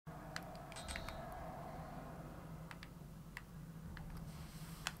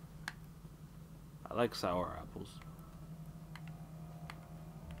like sour apples.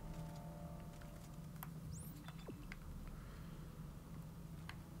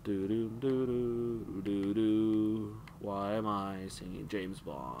 Do do do do do do. Why am I singing James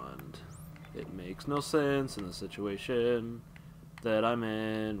Bond? It makes no sense in the situation that I'm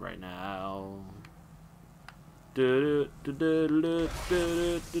in right now. Do do do do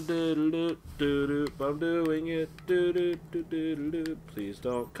do do do do do. I'm doing it. Do do do do do. Please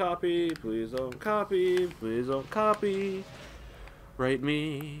don't copy. Please don't copy. Please don't copy. Write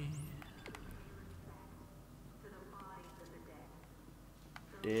me.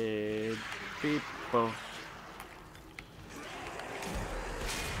 Dead people.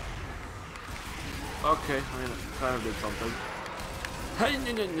 Okay, I mean, it kind of did something.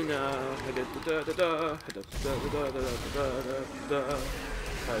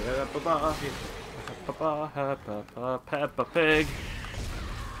 Peppa Pig.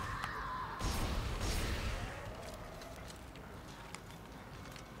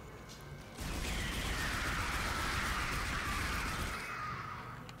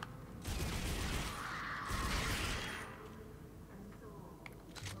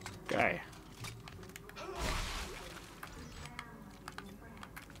 Okay.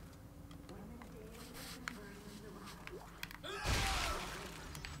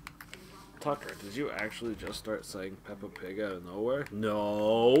 Tucker, did you actually just start saying Peppa Pig out of nowhere?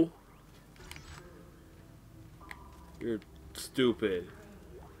 No. You're stupid.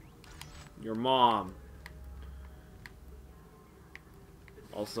 Your mom.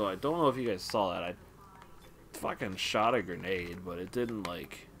 Also, I don't know if you guys saw that. I fucking shot a grenade, but it didn't,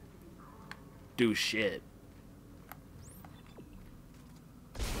 like, do shit.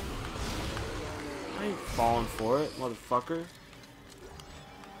 I ain't falling for it, motherfucker.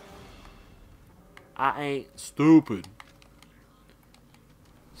 I ain't stupid.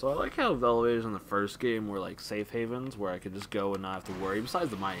 So I like how the elevators in the first game were like safe havens where I could just go and not have to worry, besides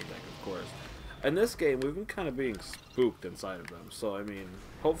the mining deck, of course. In this game, we've been kind of being spooked inside of them, so I mean,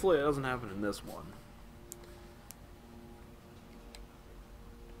 hopefully it doesn't happen in this one.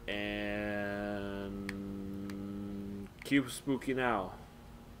 And cue spooky now.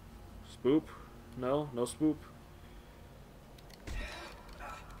 Spoop? No? No spoop?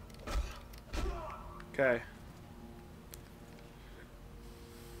 Okay.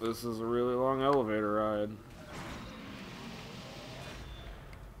 This is a really long elevator ride.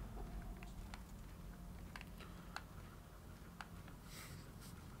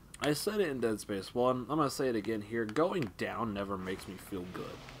 I said it in Dead Space 1. I'm gonna say it again here. Going down never makes me feel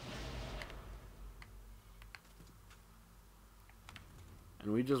good.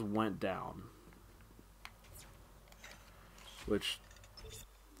 And we just went down. Which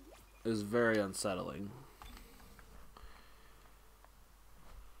is very unsettling.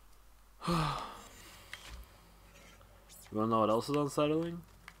 You wanna know what else is unsettling?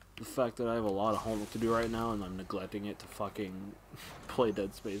 The fact that I have a lot of homework to do right now and I'm neglecting it to fucking play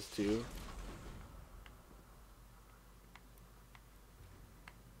Dead Space 2.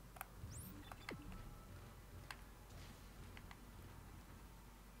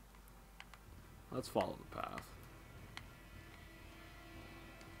 Let's follow the path.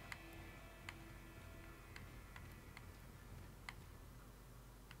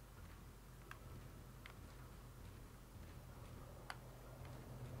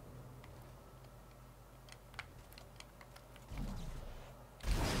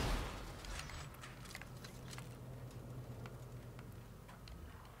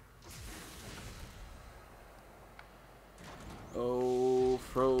 Oh,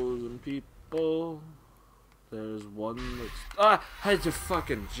 frozen people. There's one that's... Ah! I just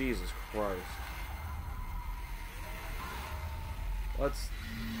fucking... Jesus Christ.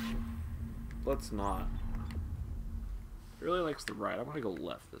 Let's not. It really likes the right. I'm gonna go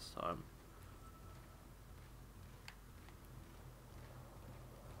left this time.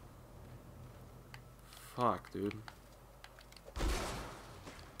 Fuck, dude.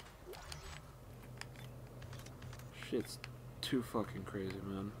 Shit's too fucking crazy,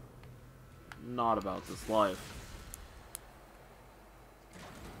 man. Not about this life.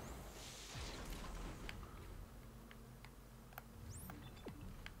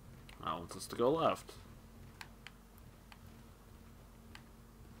 I want us to go left.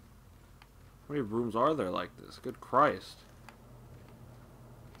 How many rooms are there like this? Good Christ.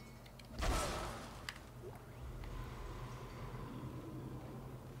 I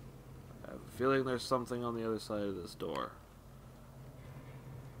have a feeling there's something on the other side of this door.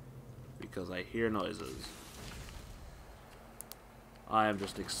 Because I hear noises. I am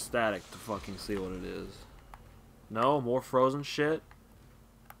just ecstatic to fucking see what it is. No? More frozen shit?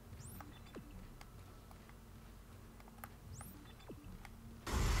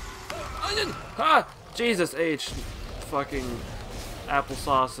 Ah! Jesus H. Fucking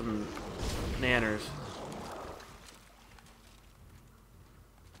applesauce and nanners.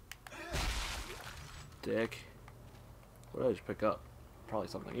 Dick. What did I just pick up? Probably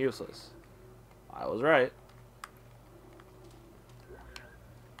something useless. I was right.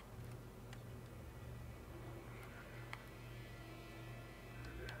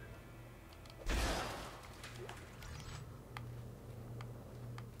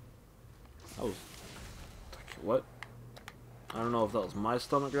 I was... What? I don't know if that was my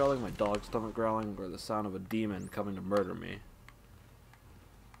stomach growling, my dog's stomach growling, or the sound of a demon coming to murder me.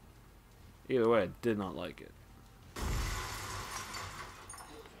 Either way, I did not like it.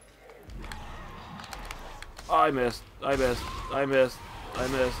 Oh, I missed. I missed. I missed. I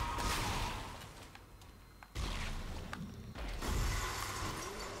missed.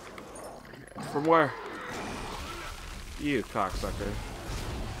 From where? You cocksucker.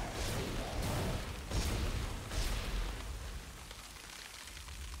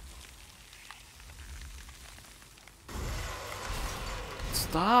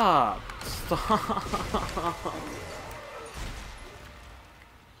 Stop! Stop!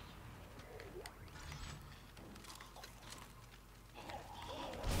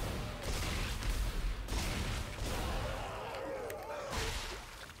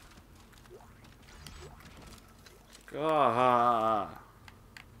 God.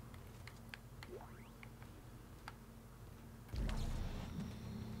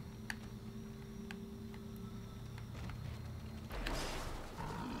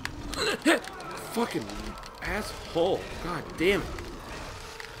 Fucking asshole. God damn it.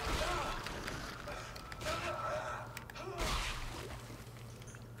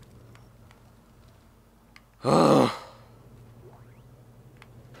 Ugh.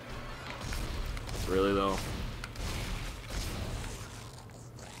 Really though?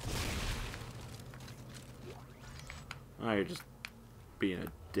 Oh, you're just being a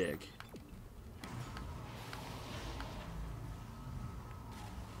dick.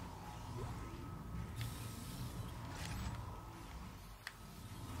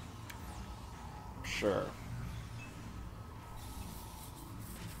 Sure.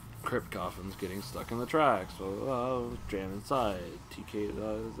 Crypt coffin's getting stuck in the tracks. Jam inside. TK.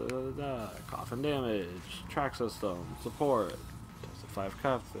 Coffin damage. Track system. Support. Tested 5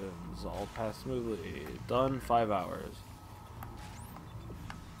 coffins. All passed smoothly. Done 5 hours.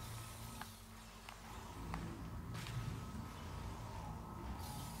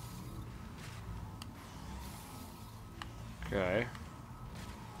 Okay.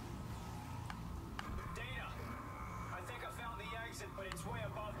 Data! I think I found the exit, but it's way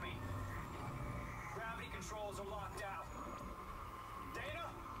above me. Gravity controls are locked out. Data?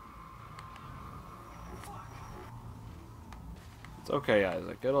 Fuck! It's okay,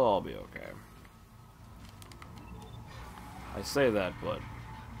 Isaac. It'll all be okay. I say that, but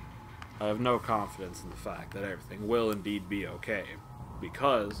I have no confidence in the fact that everything will indeed be okay.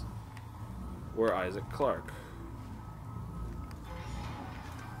 Because we're Isaac Clarke.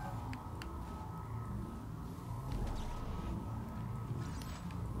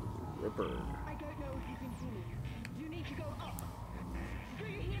 Ripper. I don't know if you can hear me. You need to go up. Do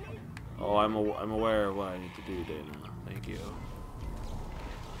you hear me? Oh, I'm aware of what I need to do, Dana. Thank you.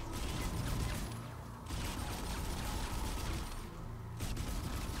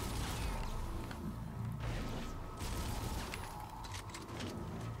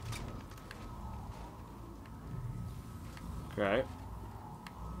 Okay.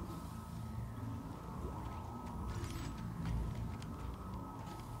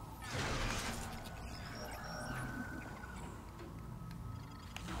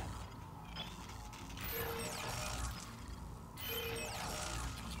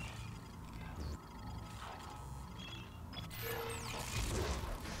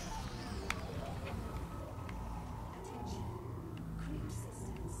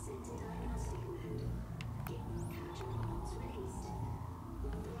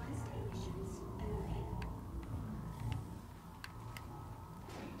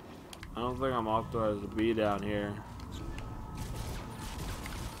 I don't think I'm authorized to be down here.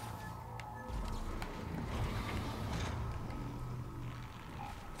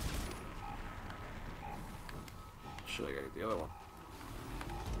 Should I get the other one?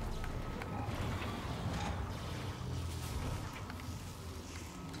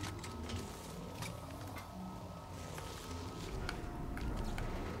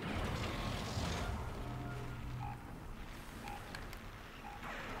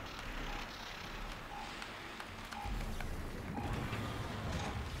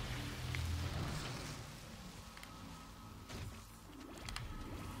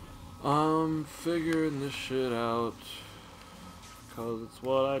 I'm figuring this shit out. Cause it's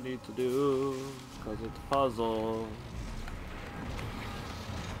what I need to do. Cause it's a puzzle.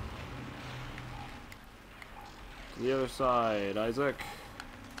 To the other side, Isaac.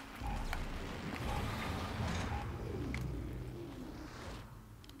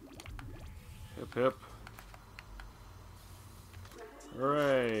 Hip hip.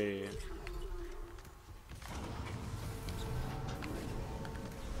 Hooray.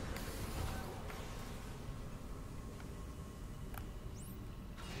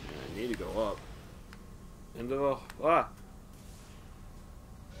 I need to go up. Into the... Ah!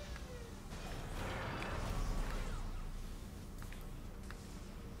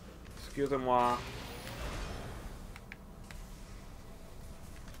 Excusez-moi.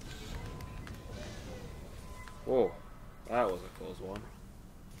 Whoa, that was a close one.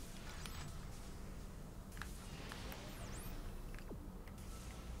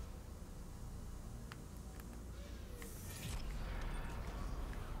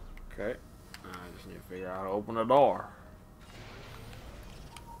 Okay, I just need to figure out how to open the door.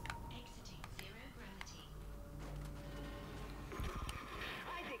 Exiting zero gravity.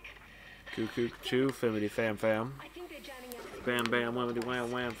 Isaac, Cuckoo, choo, fimmity, fam, fam. I think they're jamming out. Bam, bam, whamity,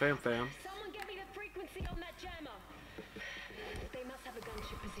 wham, wham, fam, fam. Someone get me the frequency on that jammer. They must have a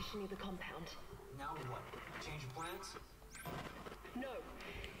gunship position near the compound. Now what? Change of plans? No.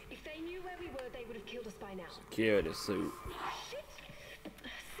 If they knew where we were, they would have killed us by now. Security suit. Shit!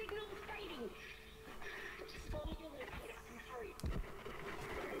 Signal fading. Just follow your lead. Hurry.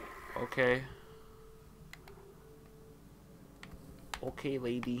 Okay. Okay,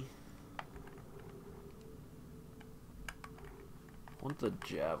 lady. I want the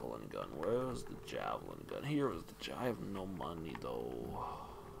javelin gun. Where was the javelin gun? Here was the. I have no money though.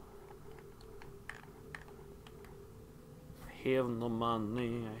 I have no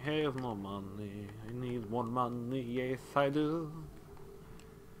money. I have no money. I need more money. Yes, I do.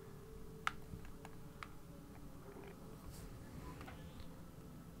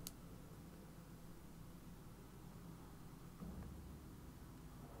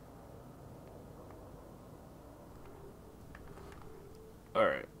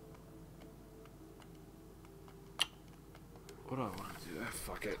 Alright. What do I want to do?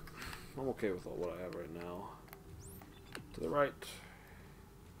 Fuck it. I'm okay with what I have right now. To the right.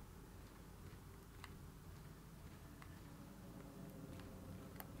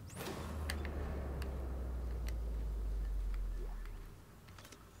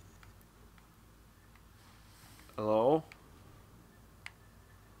 Hello?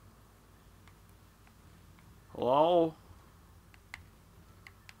 Hello?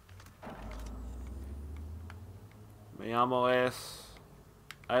 Me llamo es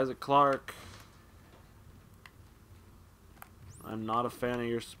Isaac Clarke. I'm not a fan of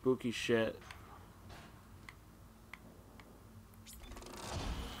your spooky shit.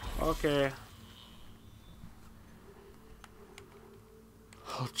 Okay.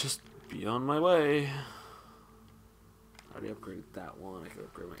 I'll just be on my way. I already upgraded that one. I can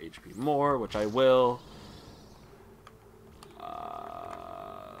upgrade my HP more, which I will.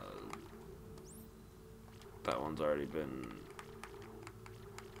 That one's already been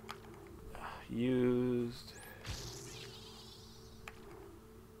used.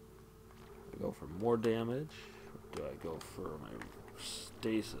 I go for more damage. Or do I go for my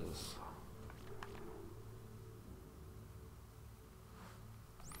stasis?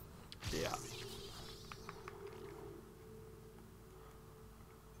 Yeah.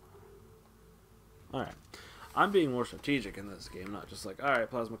 Alright. I'm being more strategic in this game, not just like, alright,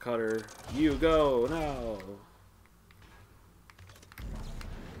 plasma cutter, you go now.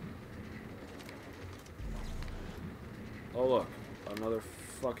 Oh look, another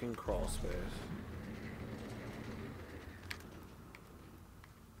fucking crawl space.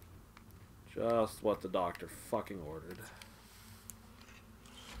 Just what the doctor fucking ordered.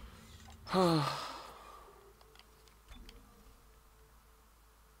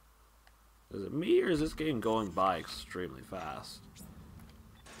 Is it me or is this game going by extremely fast?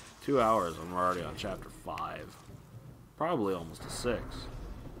 2 hours and we're already on chapter 5. Probably almost to 6.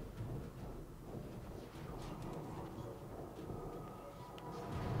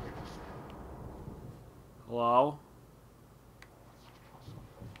 Hello?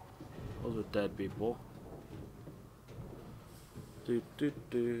 Those are dead people. Do do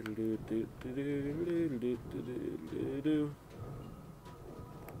do do do do do do do do.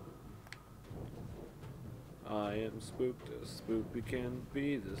 I am spooked as spoopy can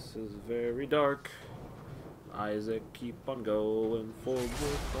be. This is very dark. Isaac, keep on going forward.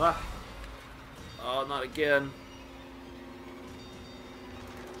 Ah! Oh, not again.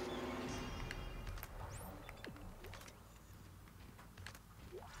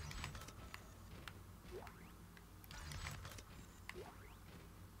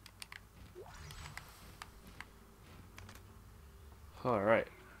 Alright.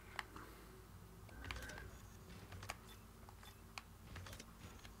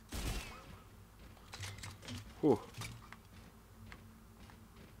 Whew.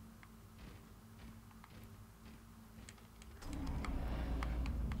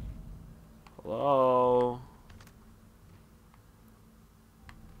 Hello?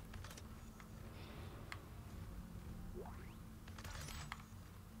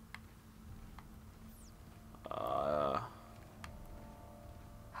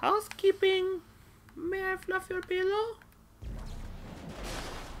 Housekeeping? May I fluff your pillow?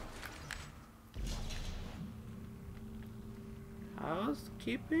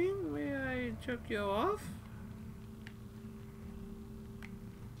 Housekeeping? May I jerk you off?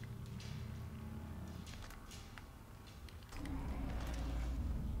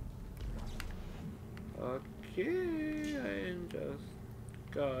 Okay, I am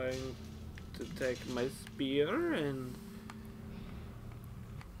just going to take my spear and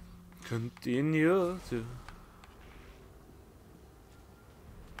continue to...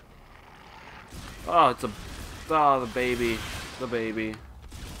 Oh, it's a... Oh, the baby. The baby.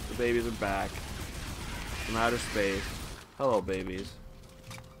 The babies are back. From outer space. Hello, babies.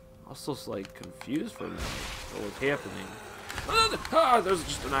 I was so, like, confused for a minute. What was happening? Ah, there's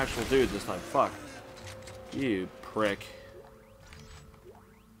just an actual dude this time. Fuck. You prick.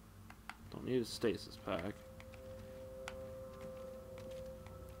 Don't need a stasis pack.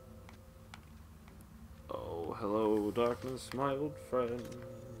 Oh, hello, darkness, my old friend.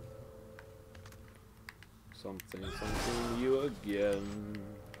 Something, you again.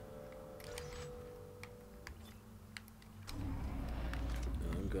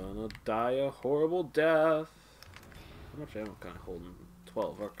 I'm gonna die a horrible death. How much ammo can I hold?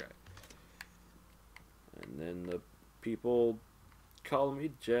 12, okay. And then the people call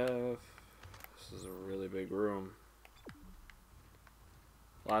me Jeff. This is a really big room.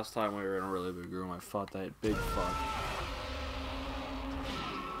 Last time we were in a really big room, I fought that big fuck.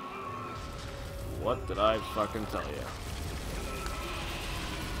 What did I fucking tell you?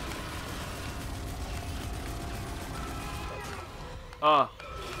 Ah!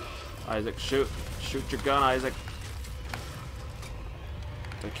 Isaac, shoot. Shoot your gun, Isaac.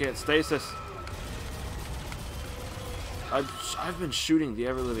 I can't stasis. I've been shooting the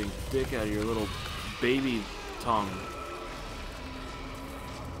ever-living dick out of your little baby tongue.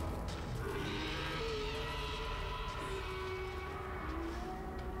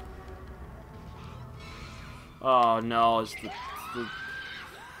 Oh no, it's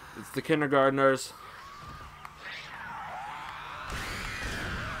the kindergartners.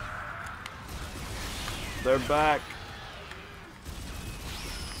 They're back.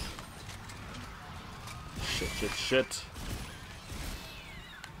 Shit, shit, shit.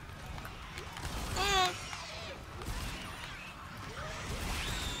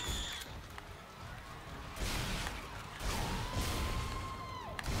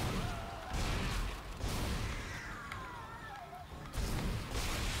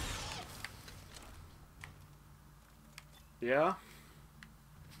 Yeah?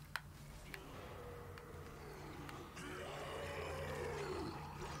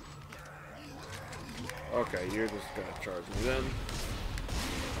 Okay, you're just gonna charge me then.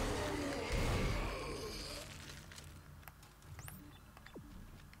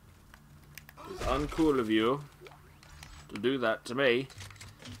 It's uncool of you to do that to me.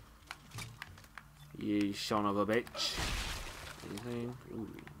 You son of a bitch. Anything? Ooh.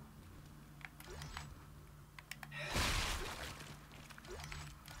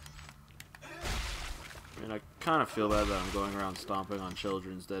 I mean, I kind of feel bad that I'm going around stomping on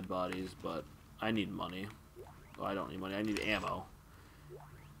children's dead bodies, but I need money. Well, I don't need money, I need ammo.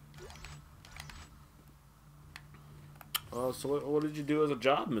 So what did you do as a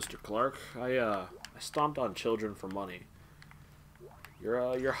job, Mr. Clark? I stomped on children for money.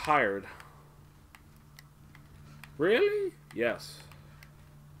 You're hired. Really? Yes.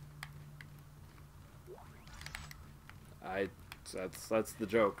 That's the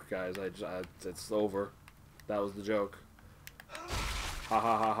joke, guys. It's over. That was the joke. Ha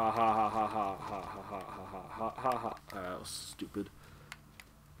ha ha ha ha ha ha ha ha ha ha ha ha. That was stupid.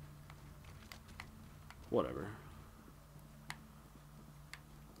 Whatever.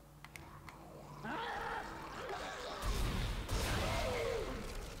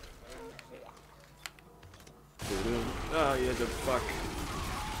 Oh, you had to fuck.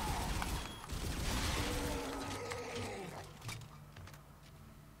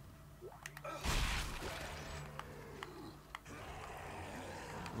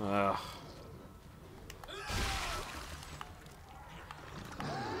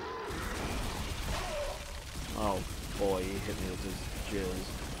 Oh boy. hit me with his jizz.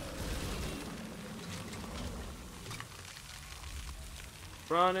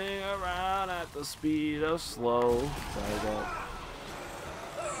 Running around at the speed of slow. Sorry,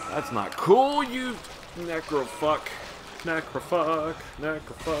 that's not cool, you necrofuck. Necrofuck.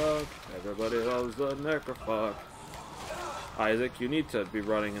 Necrofuck. Everybody loves the necrofuck. Isaac, you need to be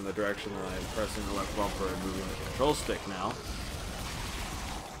running in the direction that I'm pressing the left bumper and moving the control stick now.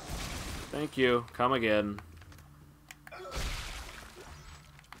 Thank you. Come again.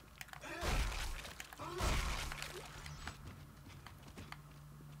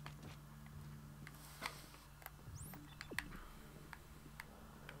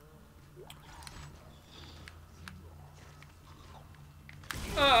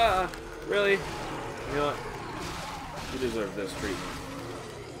 Really? You know what? You deserve this treatment.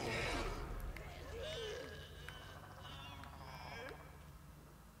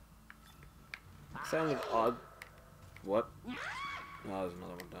 Sounded odd. What? Oh, there's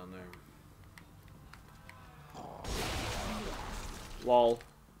another one down there. Lol.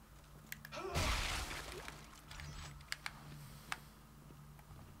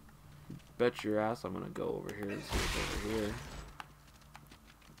 Bet your ass I'm gonna go over here and see what's over here.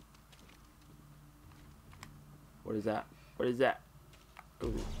 What is that? What is that?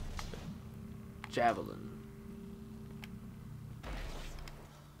 Ooh. Javelin.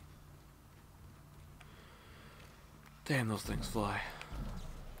 Damn, those things fly.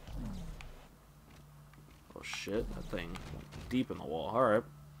 Oh shit, that thing went deep in the wall. Alright.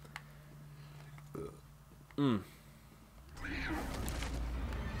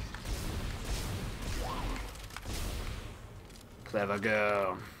 Clever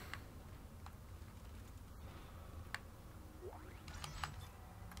girl.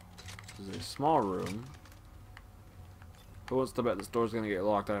 This is a small room. Who wants to bet this door's gonna get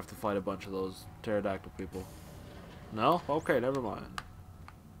locked? I have to fight a bunch of those pterodactyl people. No? Okay, never mind.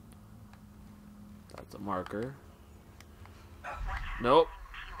 That's a marker. Nope.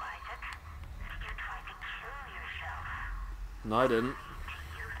 No, I didn't.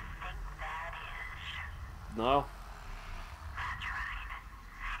 No.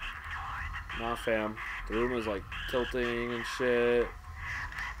 Nah, fam. The room was like tilting and shit.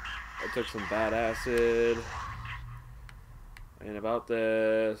 I took some bad acid. Ain't about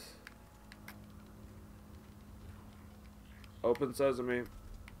this. Open sesame.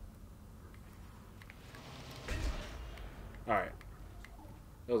 Alright.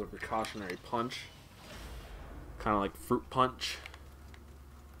 That was a precautionary punch. Kind of like fruit punch.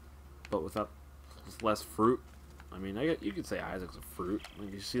 But with less fruit. I mean, you could say Isaac's a fruit.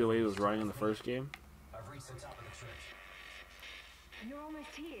 Like, you see the way he was running in the first game? I've reached the top of the church. You're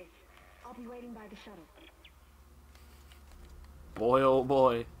almost here. I'll be waiting by the shuttle. Boy, oh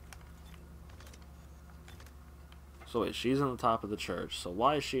boy. So wait, she's on the top of the church. So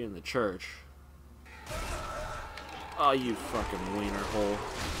why is she in the church? Oh, you fucking wiener hole.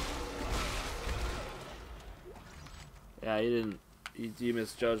 Yeah, you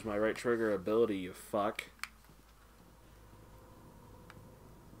misjudged my right trigger ability, you fuck.